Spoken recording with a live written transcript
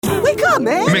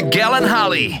man? Miguel and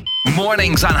Holly.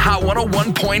 Mornings on Hot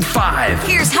 101.5.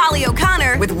 Here's Holly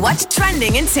O'Connor with what's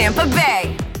trending in Tampa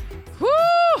Bay. Woo!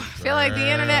 Feel like the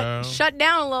internet shut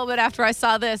down a little bit after I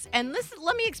saw this. And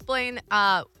let me explain.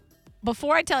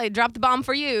 Before I tell you, drop the bomb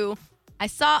for you. I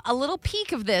saw a little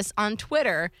peek of this on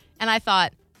Twitter, and I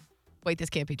thought, wait, this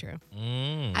can't be true.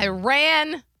 I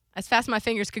ran as fast as my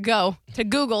fingers could go to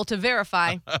Google to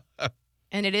verify,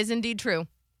 and it is indeed true.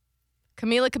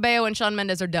 Camila, Cabello, and Shawn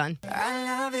Mendes are done.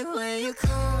 Love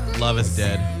is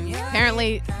dead.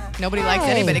 Apparently, nobody likes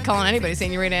anybody calling anybody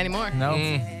senorita anymore. No.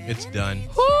 It's done.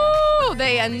 Woo!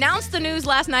 They announced the news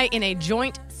last night in a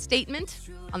joint statement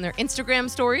on their Instagram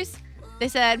stories. They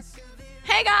said,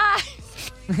 hey, guys.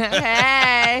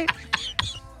 Hey.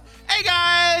 Hey,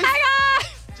 guys. Hey, guys.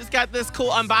 Just got this cool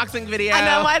unboxing video. I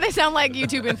know why they sound like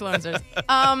YouTube influencers.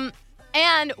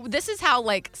 And this is how,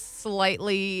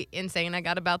 slightly insane I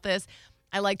got about this.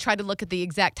 I, tried to look at the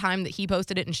exact time that he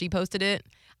posted it and she posted it.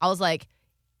 I was like,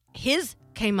 his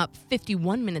came up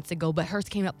 51 minutes ago, but hers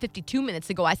came up 52 minutes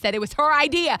ago. I said it was her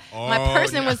idea. My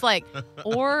person was like,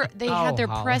 or they had their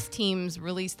press teams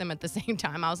release them at the same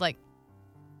time. I was like,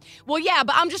 well, yeah,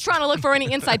 but I'm just trying to look for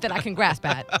any insight that I can grasp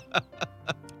at.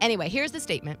 Anyway, here's the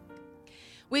statement.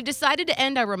 We've decided to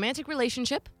end our romantic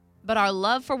relationship, but our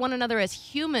love for one another as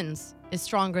humans is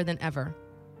stronger than ever.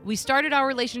 We started our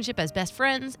relationship as best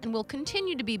friends and will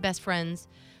continue to be best friends.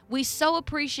 We so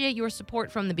appreciate your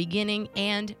support from the beginning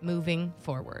and moving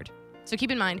forward. So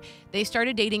keep in mind, they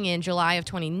started dating in July of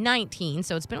 2019,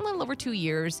 so it's been a little over 2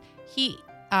 years.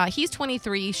 He's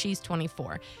 23, she's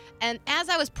 24. And as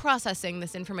I was processing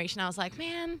this information, I was like,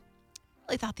 man, I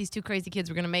really thought these two crazy kids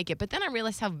were going to make it. But then I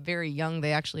realized how very young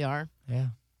they actually are. Yeah.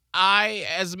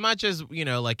 As much as,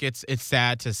 it's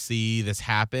sad to see this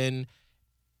happen,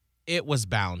 it was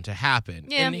bound to happen.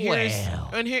 Yeah. And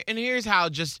here's how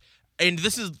and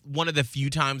this is one of the few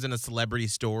times in a celebrity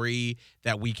story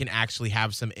that we can actually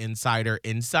have some insider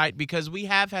insight because we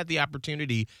have had the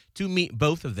opportunity to meet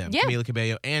both of them, Camila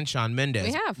Cabello and Shawn Mendes.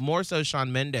 We have. More so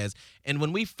Shawn Mendes. And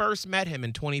when we first met him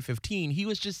in 2015, he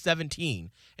was just 17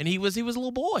 and he was a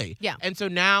little boy. Yeah. And so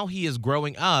now he is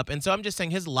growing up. And so I'm just saying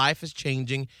his life is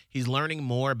changing. He's learning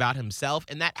more about himself.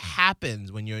 And that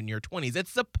happens when you're in your 20s.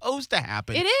 It's supposed to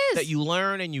happen. It is. That you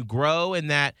learn and you grow and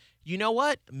that, you know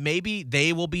what? Maybe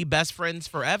they will be best friends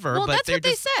forever. Well, but that's what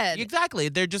they said. Exactly.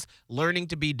 They're just learning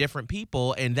to be different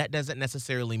people, and that doesn't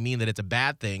necessarily mean that it's a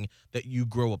bad thing that you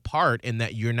grow apart and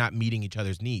that you're not meeting each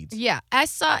other's needs. Yeah. I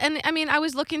saw, and I mean, I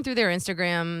was looking through their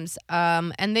Instagrams,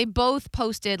 and they both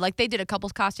posted, they did a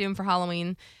couple's costume for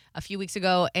Halloween a few weeks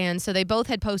ago, and so they both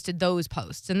had posted those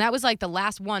posts, and that was the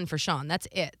last one for Shawn. That's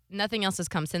it. Nothing else has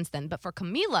come since then. But for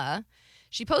Camila,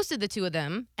 she posted the two of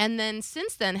them, and then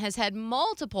since then has had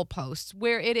multiple posts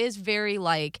where it is very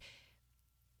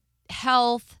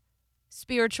health,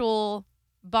 spiritual,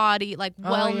 body,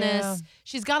 wellness. Yeah.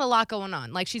 She's got a lot going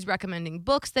on. She's recommending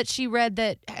books that she read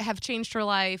that have changed her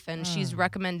life, and she's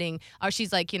recommending, or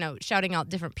she's shouting out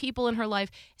different people in her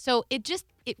life. So it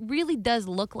really does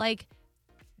look like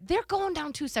they're going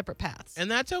down two separate paths. And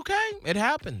that's okay. It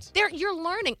happens. You're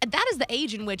learning. That is the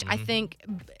age in which I think,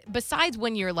 besides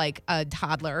when you're a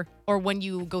toddler or when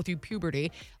you go through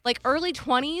puberty, early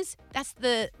 20s, that's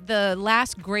the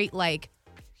last great,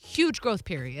 huge growth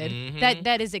period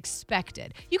that is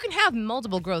expected. You can have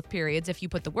multiple growth periods if you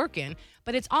put the work in,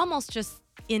 but it's almost just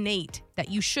innate that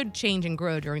you should change and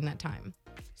grow during that time.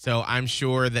 So I'm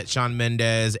sure that Shawn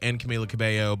Mendes and Camila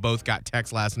Cabello both got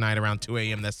text last night around 2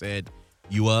 a.m. that said,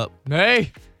 "You up?"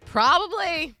 Hey.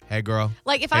 Probably. Hey, girl.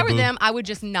 If I were them, I would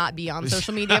just not be on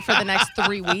social media for the next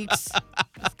 3 weeks.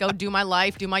 Just go do my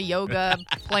life, do my yoga,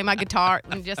 play my guitar,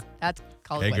 and that's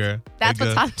call it Hey, quits. girl. That's Hey,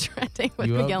 what's girl. hot trending with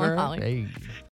You up, Miguel and girl? Holly. Hey.